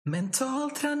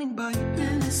Mental träning by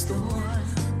Unestål.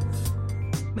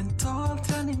 Mental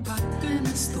träning by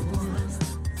Unestål.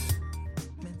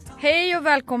 Hej och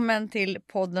välkommen till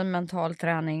podden Mental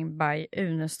träning by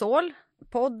Unestål.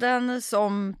 Podden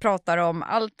som pratar om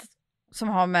allt som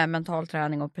har med mental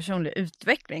träning och personlig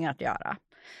utveckling att göra.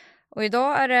 Och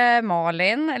idag är det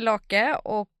Malin Lake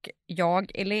och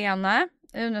jag, Elena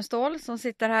Unestål, som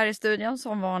sitter här i studion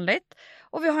som vanligt.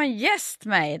 Och vi har en gäst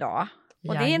med idag.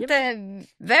 Och det är inte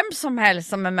vem som helst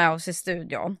som är med oss i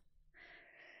studion.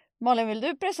 Malin, vill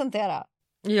du presentera?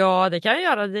 Ja, det kan jag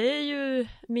göra. Det är ju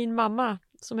min mamma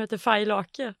som heter Faj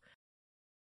Lake.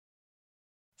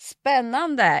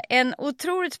 Spännande. En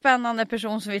otroligt spännande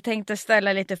person som vi tänkte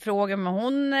ställa lite frågor med.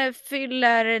 Hon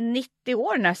fyller 90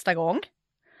 år nästa gång.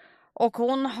 Och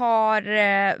hon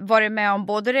har varit med om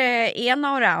både det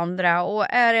ena och det andra. Och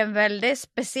är en väldigt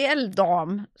speciell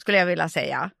dam, skulle jag vilja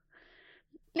säga.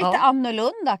 Lite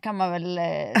annorlunda kan man väl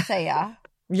säga.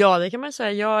 Ja, det kan man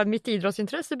säga. Mitt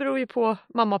idrottsintresse beror ju på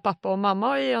mamma och pappa. Och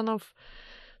mamma är en av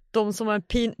de som var en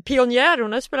pionjär.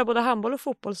 Hon har spelat både handboll och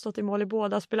fotboll, stått i mål i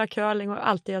båda, spelat curling och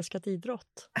alltid älskat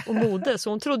idrott och mode. Så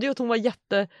hon trodde ju att hon var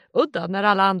jätteudda när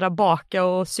alla andra bakade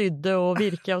och sydde och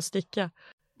virka och sticka.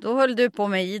 Då höll du på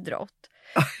med idrott.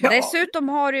 Ja. Dessutom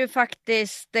har du ju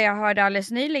faktiskt, det jag hörde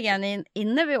alldeles nyligen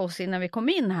inne vid oss innan vi kom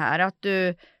in här, att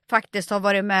du faktiskt har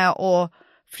varit med och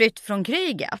flytt från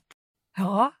kriget.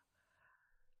 Ja,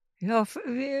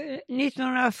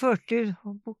 1940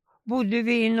 bodde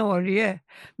vi i Norge.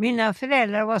 Mina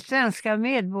föräldrar var svenska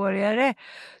medborgare.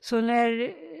 Så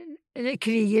när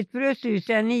kriget bröt ut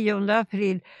den 9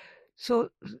 april så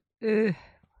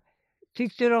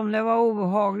tyckte de det var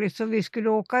obehagligt. Så vi skulle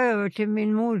åka över till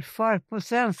min morfar på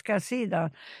svenska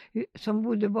sidan som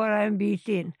bodde bara en bit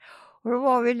in. Och då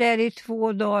var vi där i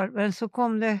 2 dagar, men så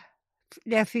kom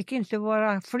det fick inte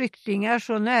vara flyktingar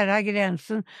så nära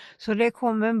gränsen, så det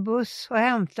kom en buss och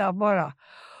hämtade bara.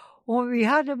 Och vi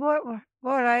hade bara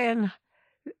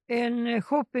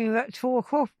två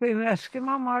shoppingväskor.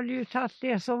 Mamma hade ju tagit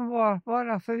det som var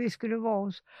bara för vi skulle vara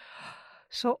hos.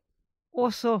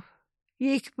 Och så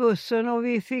gick bussen och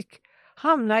vi fick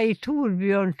hamna i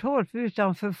Torbjörntorp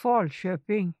utanför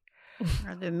Falköping.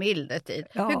 Ja, du milde tid.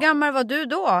 Ja. Hur gammal var du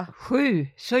då? 7.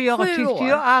 Så jag 7 tyckte år.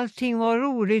 ju allting var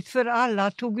roligt för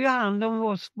alla tog ju hand om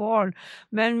oss barn.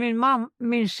 Men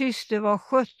min syster var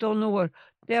 17 år.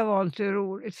 Det var inte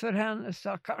roligt för henne,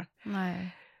 stackar.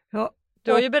 Nej. Ja.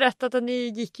 Du har ju berättat att ni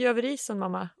gick över isen,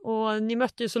 mamma. Och ni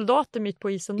mötte ju soldater mitt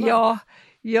på isen.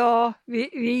 Ja,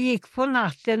 vi gick på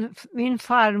natten. Min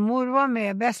farmor var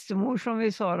med, bästemor som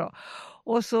vi sa då.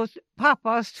 Och så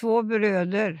pappas 2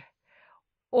 bröder.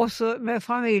 Och så med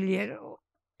familjer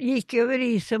gick över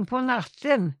isen på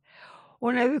natten.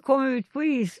 Och när vi kom ut på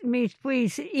mitt på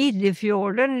isen,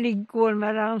 Idefjorden går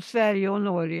mellan Sverige och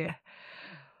Norge.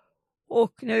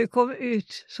 Och när vi kom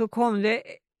ut så kom det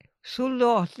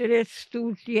soldater, ett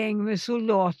stort gäng med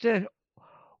soldater.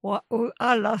 Och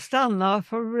alla stannade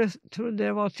för de trodde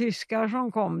det var tyskar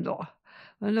som kom då.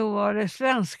 Men då var det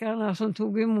svenskarna som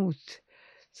tog emot.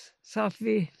 Så att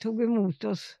vi tog emot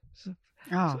oss.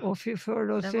 Ja. Och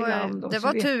förde oss i land. Det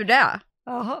var tur det.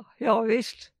 Aha, ja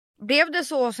visst. Blev det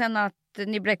så sen att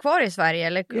ni blev kvar i Sverige?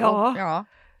 Eller? Ja.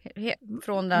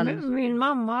 Från den... Min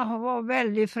mamma var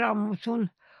väldigt framåt.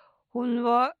 Hon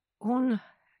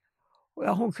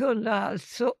kunde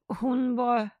alltså. Hon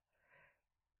var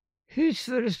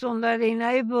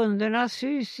husföreståndarinna i böndernas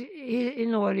hus i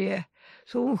Norge.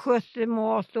 Så hon skötte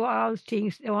mat och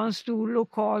allting. Det var en stor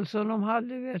lokal som de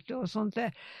hade, vet du, och sånt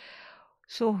där.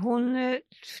 Så hon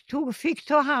fick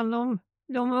ta hand om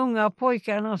de unga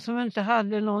pojkarna som inte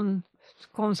hade någon,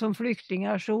 kom som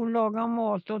flyktingar. Så hon lagade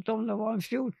mat åt dem, det var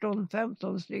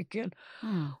 14-15 stycken.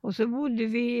 Mm. Och så bodde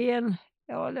vi i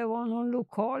det var någon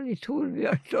lokal i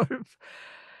Torbjörntorp.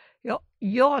 Ja,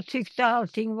 jag tyckte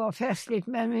allting var festligt,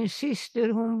 men min syster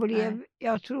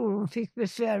jag tror hon fick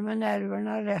besvär med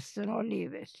nerverna resten av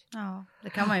livet. Ja, det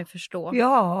kan man ju förstå.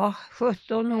 Ja,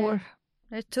 17 år.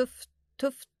 Det är tufft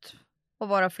att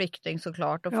vara flykting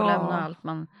såklart och få lämna allt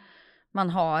man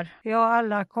har. Ja,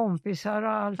 alla kompisar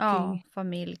och allting. Ja,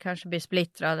 familj kanske blir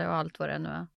splittrade och allt vad det nu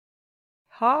är.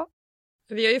 Ja.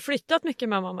 Vi har ju flyttat mycket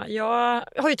med mamma. Jag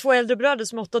har ju 2 äldre bröder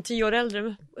som är 8 och 10 år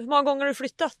äldre. Hur många gånger har du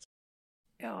flyttat?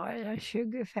 Ja,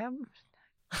 25.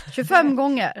 25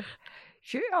 gånger?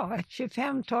 Ja, ett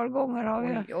 25-tal gånger har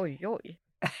vi. Oj.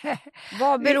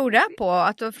 Vad beror det på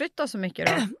att du har flyttat så mycket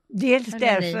då? Dels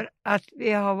därför att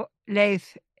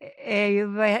Leif är ju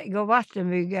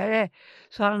vattenbyggare.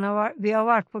 Så vi har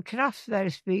varit på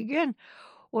kraftverksbyggen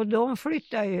och de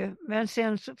flyttar ju. Men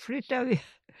sen så flyttar vi,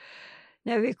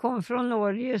 när vi kom från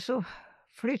Norge så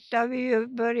flyttade vi ju,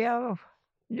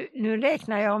 nu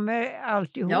räknar jag med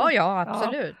alltihop. Ja,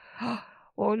 absolut. Ja.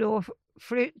 Och då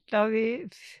flyttade vi,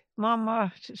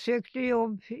 mamma sökte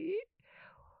jobb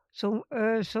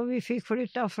så vi fick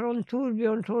flytta från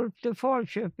Torbjörntorp till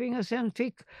Falköping och sen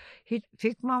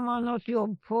fick mamma något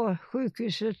jobb på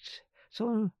sjukhuset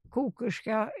som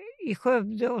kokerska i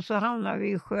Skövde och så hamnade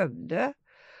vi i Skövde.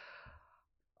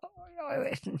 Jag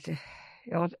vet inte.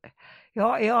 Jag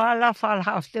har i alla fall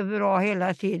haft det bra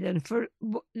hela tiden för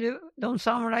de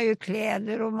samlade ju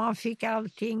kläder och man fick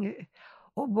allting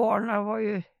och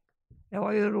barnen det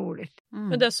var ju roligt.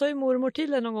 Men det sa ju mormor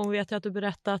till en någon gång, vet jag att du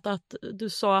berättat att du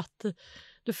sa att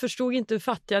du förstod inte hur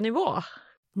fattiga ni var.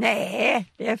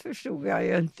 Nej, det förstod jag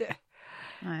ju inte.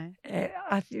 Nej.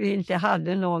 Att vi inte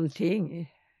hade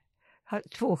någonting.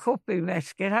 2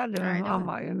 shoppingväskor hade min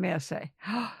mamma ju med sig.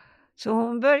 Så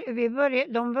de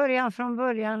började från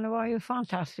början, det var ju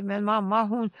fantastiskt. Men mamma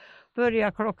hon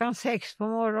började 6:00 på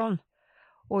morgonen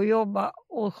och jobba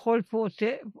och höll på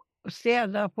till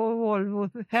städa på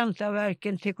Volvo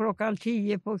Pentaverken till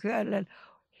 10:00 på kvällen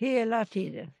hela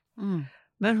tiden.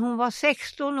 Men hon var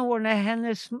 16 år när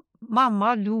hennes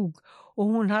mamma dog och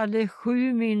hon hade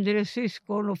 7 mindre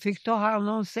syskon och fick ta hand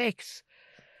om 6.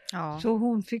 Ja. Så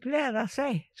hon fick lära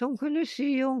sig. Så hon kunde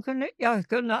sy, jag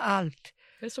kunde allt.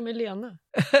 Det är som Helena.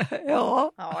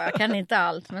 Ja. Ja, jag kan inte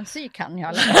allt, men sy kan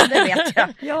jag. Det vet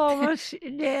jag. Ja, men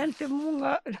det är inte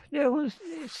många. Det hon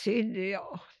sydde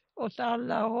åt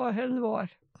alla och hen var.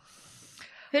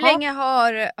 Hur länge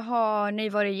har ni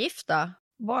varit gifta?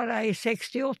 Bara i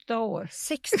 68 år.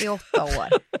 68 år.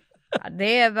 Ja,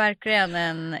 det är verkligen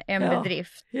en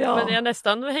bedrift. Ja. Men ni har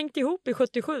nästan hängt ihop i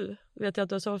 77. Vet jag att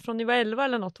du sa, från ni var 11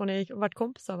 eller något har ni varit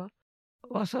kompisar, va?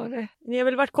 Vad sa du? Ni har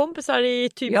väl varit kompisar i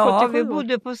typ 77 Ja, år? vi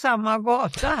bodde på samma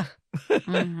gata.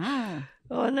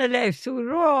 Och när Leif stod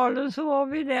royalen så var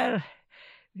vi där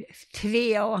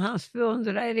 3 av hans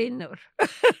beundrarinnor.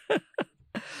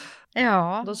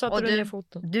 Ja, Då satte och du ner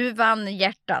foten. Du vann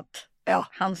hjärtat. Ja.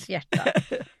 Hans hjärta.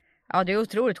 Ja, det är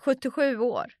otroligt. 77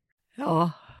 år.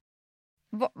 Ja.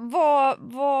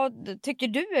 Vad tycker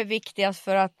du är viktigast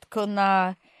för att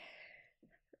kunna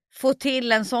få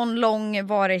till en sån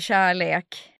långvarig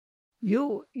kärlek?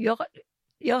 Jo,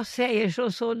 jag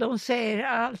säger så. De säger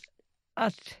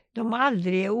att de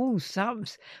aldrig är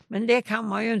osams. Men det kan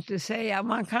man ju inte säga.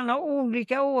 Man kan ha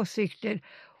olika åsikter.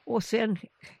 Och sen,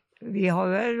 vi har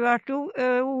väl varit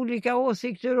olika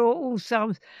åsikter och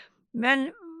osams.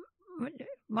 Men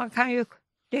man kan ju,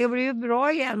 det blir ju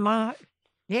bra igen.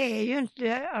 Det är ju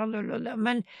inte annorlunda.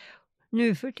 Men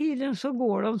nu för tiden så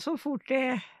går de så fort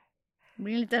det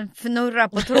blir en liten fnurra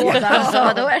på tråden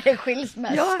så då är det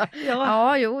skilsmässa.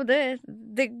 Ja, jo, det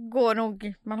går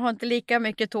nog. Man har inte lika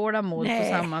mycket tålamod på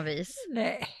samma vis.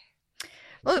 Nej.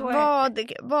 Och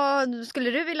vad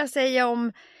skulle du vilja säga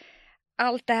om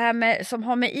allt det här som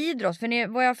har med idrott? För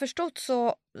vad jag har förstått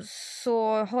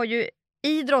så har ju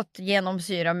idrott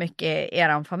genomsyrar mycket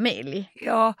eran familj.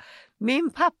 Ja, min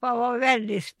pappa var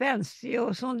väldigt spänstig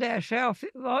och sånt där så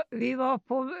vi var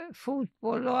på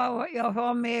fotboll och jag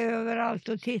var med överallt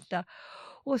och tittade.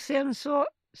 Och sen så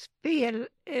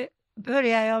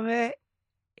började jag med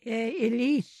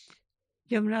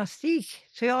elitgymnastik.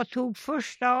 Så jag tog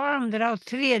 1:a, 2:a och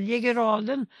 3:e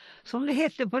graden som det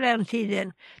hette på den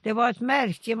tiden. Det var ett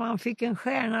märke, man fick en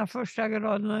stjärna 1:a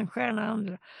graden och en stjärna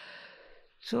 2:a.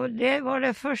 Så det var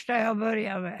det första jag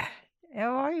började med.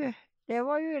 Det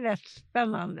var ju rätt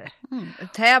spännande.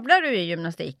 Tävlar du i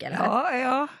gymnastik eller?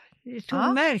 Ja. Jag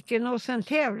tog märken och sen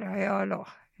tävlade jag då.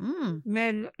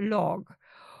 Med lag.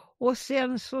 Och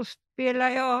sen så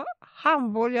spelade jag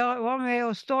handboll. Jag var med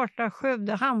och startade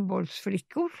Skövde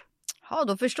handbollsflickor. Ja,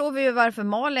 då förstår vi ju varför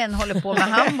Malin håller på med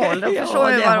handboll. Då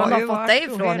förstår vi var hon har fått det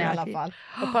ifrån i alla fall.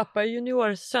 Och pappa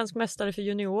är svensk mästare för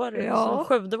juniorer. Ja. Så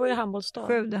Skövde var ju handbollsstad.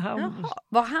 Skövde handboll.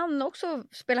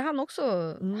 Spelar han också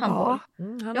handboll?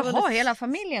 Jaha, hela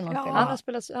familjen också. Ja.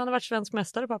 Han har varit svensk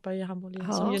mästare, pappa, i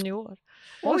handboll som junior.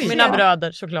 Och mina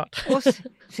bröder såklart. Och sen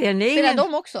spelar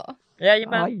de också?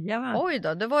 Jajamän. Oj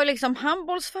då, det var liksom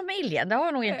handbollsfamiljen. Det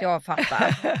har nog inte jag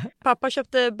fattat. Pappa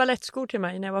köpte ballettskor till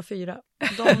mig när jag var 4.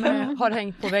 De har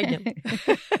hängt på väggen.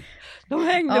 De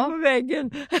hängde på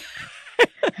väggen.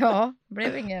 Ja,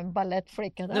 blev ingen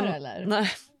ballettflicka där eller?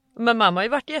 Nej. Men mamma har ju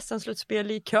varit i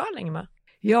SM-slutspel i curling med.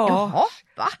 Ja,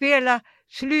 spela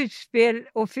slutspel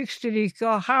och fick stryka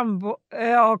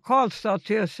av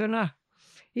Karlstad-töserna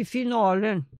i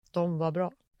finalen. De var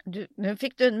bra. Nu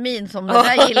fick du en min som det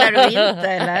där gillar du inte,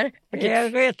 eller?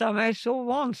 Jag retar mig så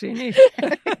vansinnigt.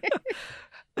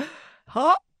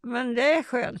 Ja, men det är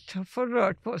skönt att få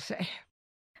rört på sig.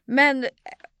 Men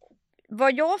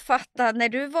vad jag fattar, när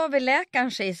du var vid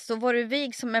läkaren sist så var du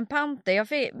vig som en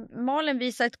panter. Malin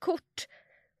visade ett kort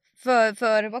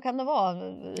för vad kan det vara?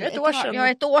 Ett år sedan. Ja,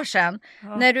 ett år sedan.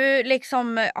 Ja. När du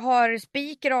liksom har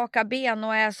spikraka ben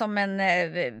och är som en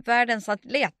världens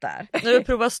atlet där. När du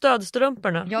provar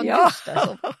stödstrumporna. Ja, Ja. just det.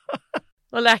 Så.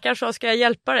 Och läkaren sa, ska jag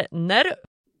hjälpa dig? Nej du.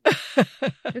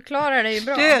 Du klarar det ju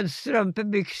bra.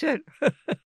 Stödstrumpebyxor.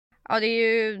 Ja, det är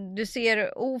ju, du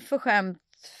ser oförskämt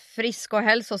frisk och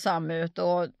hälsosam ut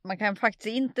och man kan faktiskt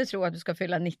inte tro att du ska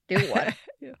fylla 90 år.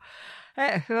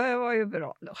 Det var ju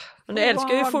bra då. Men du älskar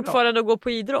ju Vad bra. fortfarande att gå på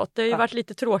idrott. Det har ju Ja. varit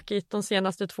lite tråkigt de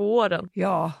senaste 2 åren.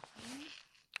 Ja.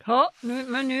 Ja,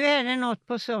 men nu är det något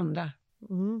på söndag.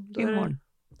 Då är det, Imorgon.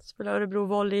 spelar Örebro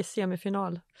volley i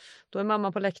semifinal. Då är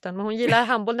mamma på läktaren. Men hon gillar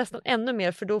handboll nästan ännu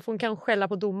mer för då får hon kan skälla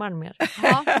på domaren mer.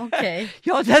 Ja, okej.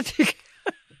 Ja, det tycker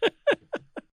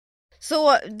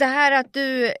Så det här att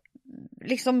du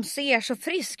liksom ser så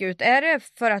frisk ut, är det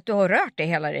för att du har rört dig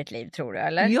hela ditt liv, tror du,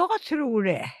 eller? jag tror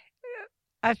det.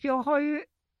 Att jag har ju...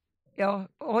 Ja,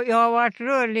 och jag har varit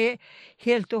rörlig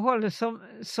helt och hållet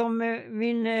som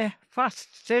min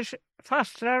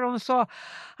fastrar de sa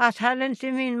att hade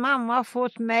inte min mamma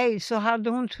fått mig så hade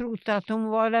hon trott att hon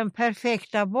var den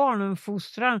perfekta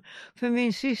barnuppfostran. För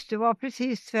min syster var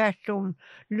precis tvärtom,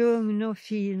 lugn och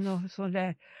fin och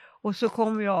sådär. Och så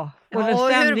kom jag och det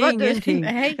stämde ingenting.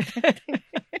 Nej.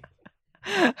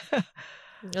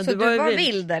 Ja, Så du var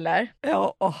vild, eller?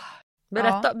 Ja,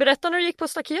 Berätta när du gick på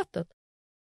staketet.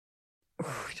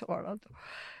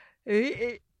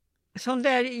 Sån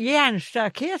där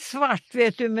järnstaket svart,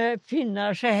 vet du, med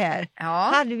pinnar så här.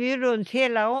 Ja. Hade vi runt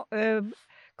hela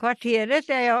kvarteret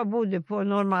där jag bodde på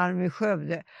Norrmalm i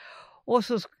Skövde. Och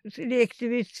så lekte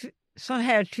vi sån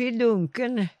här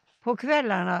tvidunken på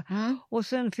kvällarna. Mm. Och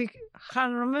sen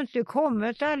hade de inte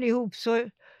kommit allihop så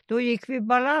då gick vi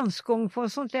balansgång på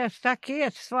sånt där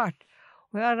staket svart.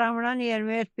 Och jag ramlade ner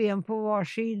med ett ben på var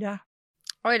sida.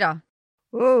 Oj då.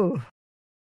 Ja.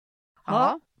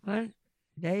 Ja. Men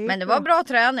Men det var bra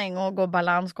träning att gå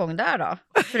balansgång där då.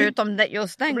 Förutom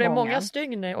just den Det blev gången. många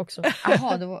stygn också.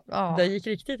 Jaha, det var... Ja. Det gick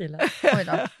riktigt illa. Oj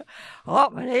då.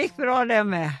 Ja, men det gick bra det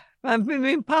med. Men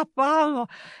min pappa, han var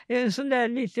en sån där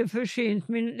lite försynt.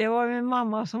 Det var min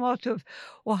mamma som var tuff.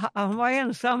 Och han var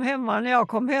ensam hemma när jag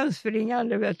kom hem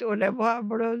springande, vet du, och det var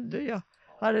blödde. Jag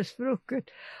hade spruckit.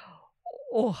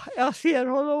 Och jag ser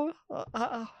honom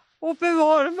och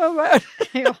bevarar mig väl.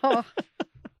 Ja.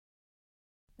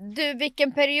 Du,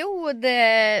 vilken period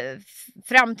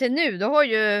fram till nu? Du har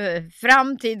ju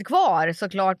framtid kvar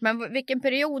såklart. Men vilken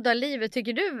period av livet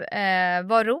tycker du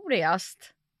var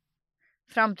roligast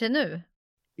fram till nu?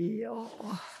 Ja,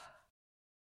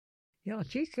 jag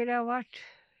tycker det har varit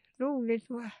roligt.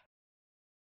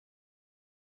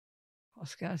 Vad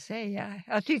ska jag säga?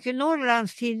 Jag tycker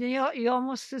Norrlandstiden, jag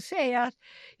måste säga att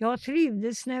jag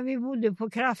trivdes när vi bodde på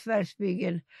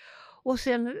kraftverksbyggen. Och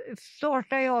sen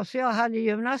startade jag så jag hade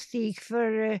gymnastik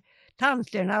för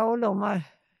tanterna och de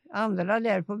andra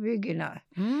där på byggena.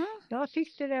 Mm. Jag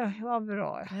tyckte det var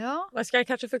bra. Ja. Jag ska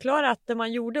kanske förklara att det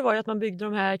man gjorde var ju att man byggde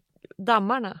de här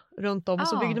dammarna runt om. Och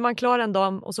så Ja. byggde man klar en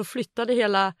damm och så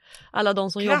flyttade alla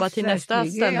de som jobbar till nästa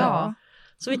Kraftverksbygge, ställe. ja.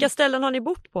 Så vilka ställen har ni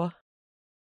bott på?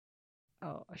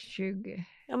 Ja, 20.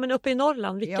 Ja, men uppe i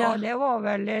Norrland, vilka? Ja,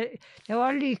 det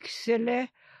var Lycksele,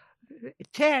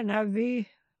 Tärnaby,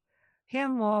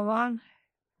 Hemavan.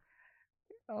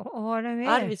 Och vad var det mer?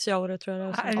 Arvidsjaur tror jag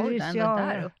det var. Oj, den är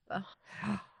där uppe.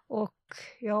 Och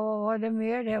ja, vad var det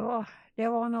mer? Det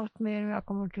var något mer jag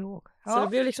kommer inte ihåg. Så det Ja,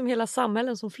 blev liksom hela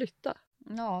samhällen som flyttade.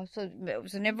 Ja, så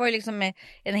det var ju liksom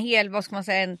en hel, vad ska man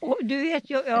säga, och du vet,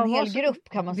 jag en var hel grupp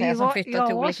kan man säga som flyttade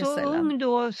till olika Jag var så ställen. ung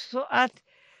då så att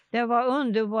det var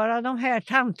underbara de här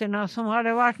tanterna som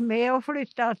hade varit med och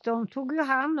flyttat. De tog ju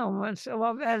hand om oss och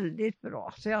var väldigt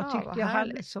bra. Så jag Ja, tyckte vad jag hade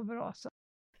härligt. så bra. Så.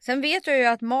 Sen vet jag ju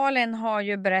att Malin har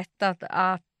ju berättat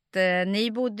att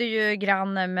ni bodde ju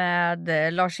granne med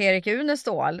Lars-Erik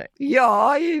Unestål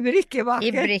Ja, i Brickebacken.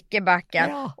 i Brickebacken.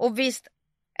 Ja. Och visst,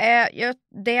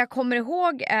 det jag kommer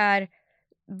ihåg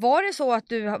var det så att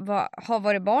du har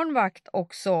varit barnvakt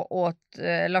också åt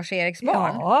Lars-Eriks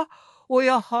barn? Ja, och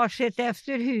jag har sett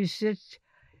efter huset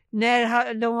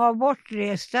när de var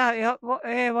bortresta. Jag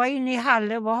var inne i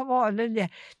hallen, vad var det?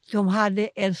 De hade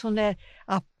en sån där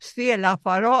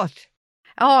spelapparat.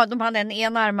 Ja, de hade en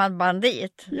enarmad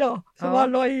bandit. Ja, som Ja.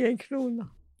 man la i en krona.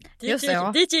 Just det,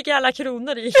 ja. Dit gick alla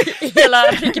kronor i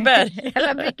hela Brickeberg.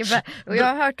 Hela Brickeberg. Och jag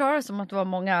har hört talas om att det var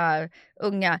många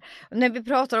unga. Och när vi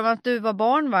pratar om att du var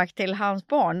barnvakt till hans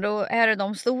barn, då är det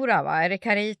de stora, va? Är det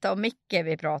Carita och Micke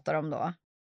vi pratar om då?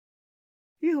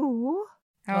 Jo,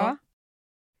 Ja.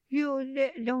 Jo,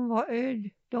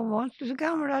 de var inte så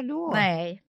gamla då.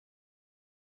 Nej.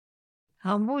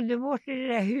 Han bodde bort i det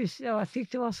där huset. Jag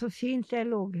tyckte det var så fint där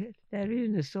låg, där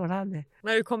Unestål hade.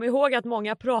 Men du kommer ihåg att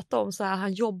många pratade om så här,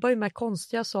 han jobbar ju med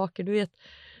konstiga saker, du vet.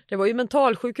 Det var ju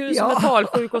mentalsjukhus och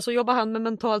mentalsjuk och så jobbar han med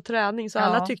mental träning. Så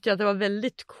alla tyckte att det var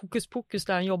väldigt hokus pokus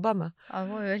där han jobbade med. Ja,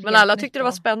 men alla tyckte det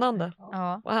var spännande.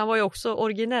 Ja. Och han var ju också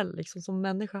originell liksom, som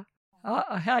människa.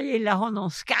 Ja, jag gillar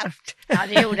honom skarpt. Ja,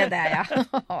 det gjorde det, ja.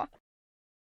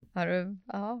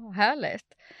 Ja, härligt.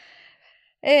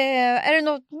 Är det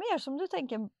något mer som du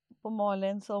tänker på,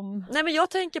 Malin? Nej, men jag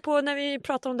tänker på när vi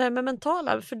pratar om det här med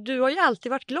mentala. För du har ju alltid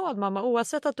varit glad, mamma.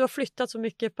 Oavsett att du har flyttat så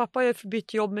mycket. Pappa har ju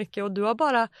bytt jobb mycket. Och du har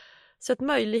bara sett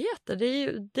möjligheter.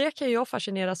 Det kan jag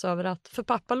fascineras över. För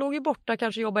pappa låg ju borta,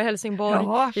 kanske jobbade i Helsingborg.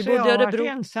 Ja, vi så bodde i jag har Örebro.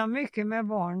 varit ensam mycket med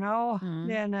barnen. Och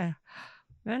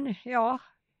men ja,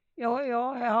 jag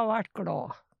har varit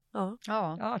glad.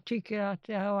 Ja. Jag tycker att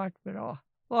det har varit bra.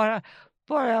 Bara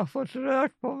jag har fått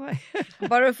rört på mig.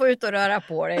 Bara du får ut och röra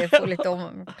på dig. Få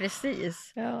lite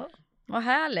precis. Ja. Vad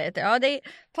härligt. Ja, det är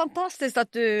fantastiskt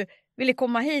att du ville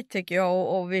komma hit, tycker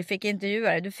jag. Och vi fick intervjua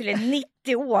dig. Du fyller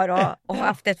 90 år och har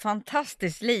haft ett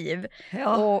fantastiskt liv.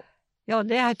 Ja,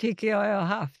 det här tycker jag har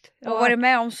haft. Och varit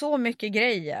med om så mycket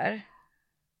grejer.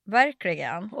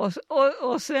 Verkligen.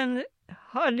 Och sen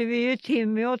hade vi ju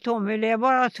Timmy och Tommy. Det är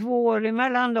bara 2 år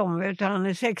emellan dem. Utan han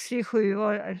är 67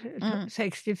 och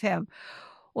 65.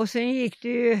 Och sen gick det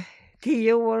ju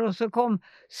 10 år och så kom...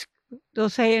 Då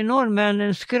säger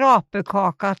norrmännen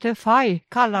skrapekaka till faj,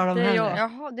 kallar de henne.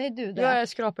 Jaha, det är du där. Jag är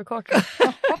skrapekaka.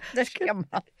 Det ska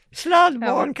man.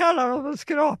 Sladdbarn kallar de för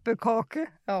skrapekaka.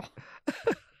 Ja.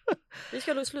 Vi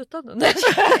ska nog sluta nu.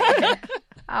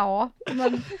 Ja,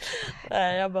 men...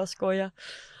 Nej, jag bara skojar.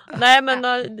 Nej, men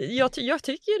jag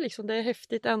tycker liksom det är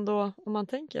häftigt ändå, om man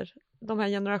tänker de här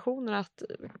generationerna, att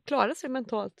klara sig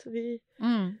mentalt.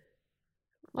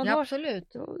 Man har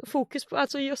absolut. Fokus på,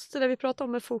 alltså just det där vi pratar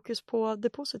om, med fokus på det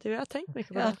positiva. Jag har tänkt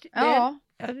mycket på det.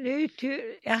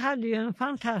 Jag hade ju en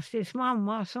fantastisk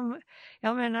mamma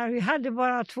jag menar, vi hade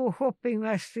bara 2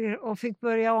 shoppingmäster och fick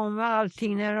börja om med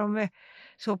allting när de är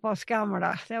så pass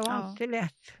gamla. Det var inte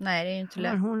lätt. Nej, det är inte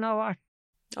lätt. Men hon har varit...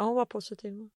 Ja, hon var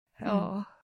positiv. Ja.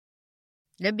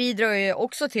 Det bidrar ju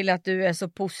också till att du är så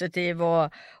positiv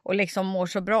och liksom mår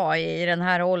så bra i den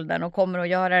här åldern och kommer att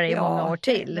göra det i många år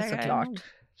till, såklart.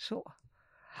 Så.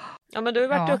 Ja, men du har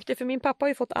varit duktig, för min pappa har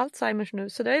ju fått Alzheimers nu,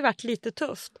 så det har ju varit lite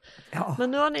tufft. Ja.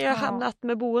 Men nu har ni hamnat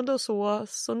med boende och så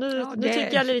nu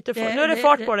tycker jag lite nu är det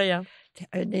fart på det igen.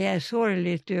 Det är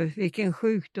sorgligt vilken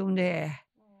sjukdom det är.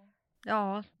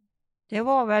 Ja. Det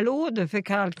var väl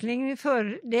åderförkalkning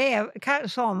förr,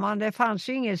 sa man, det fanns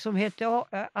ju inget som hette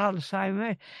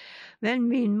Alzheimer. Men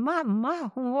min mamma,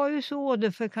 hon var ju så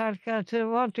åderförkalkad så det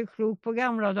var inte klokt på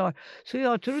gamla dagar. Så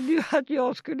jag trodde ju att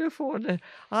jag skulle få det.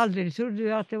 Aldrig trodde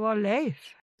jag att det var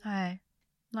Leif.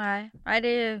 Nej,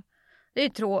 det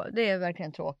är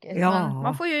verkligen tråkigt. Ja. Men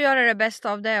man får ju göra det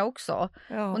bästa av det också.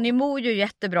 Ja. Och ni mår ju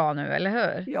jättebra nu, eller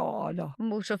hur? Ja då.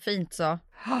 Mår så fint så.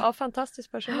 Ja,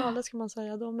 fantastisk personal, det ska man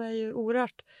säga. De är ju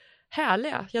oerhört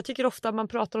härliga. Jag tycker ofta man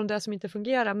pratar om det som inte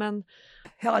fungerar, men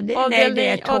det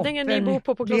är toppen. Avdelningen ni bor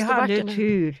på Klosterbacken. Vi hade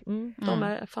tur. De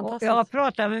är fantastiska. Jag har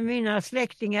pratat med mina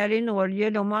släktingar i Norge.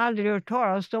 De har aldrig hört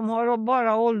talas. De har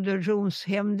bara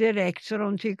ålderdomshem direkt, så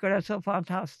de tycker det är så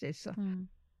fantastiskt.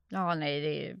 Ja, nej, det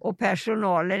är ju... Och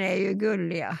personalen är ju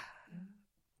gulliga.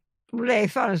 Och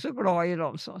Leif är så glad i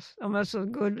dem. De är så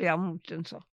gulliga mot en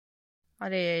så. Ja,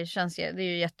 det är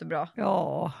ju jättebra.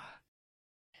 Ja.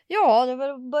 Ja, det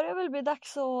börjar väl bli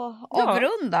dags att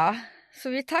avrunda. Så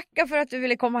vi tackar för att du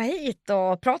ville komma hit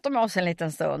och prata med oss en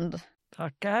liten stund.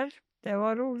 Tackar. Det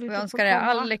var roligt. Jag önskar dig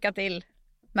all lycka till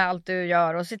med allt du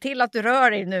gör. Och se till att du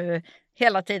rör dig nu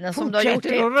hela tiden som du har gjort.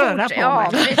 Fortsätter att röra på mig.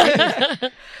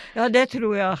 Precis. Ja, det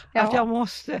tror jag att jag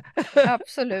måste.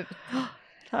 Absolut.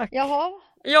 Tack. Jaha.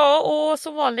 Ja, och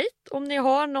som vanligt, om ni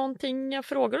har någonting,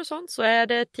 frågor och sånt, så är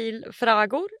det till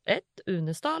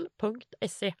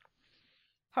fragor@unestal.se.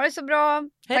 Ha det så bra.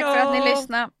 Hejdå. Tack för att ni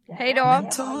lyssnade. Hej då.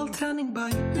 Mental träning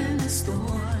by Unestål.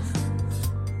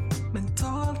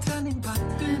 Mental träning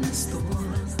by Unestål.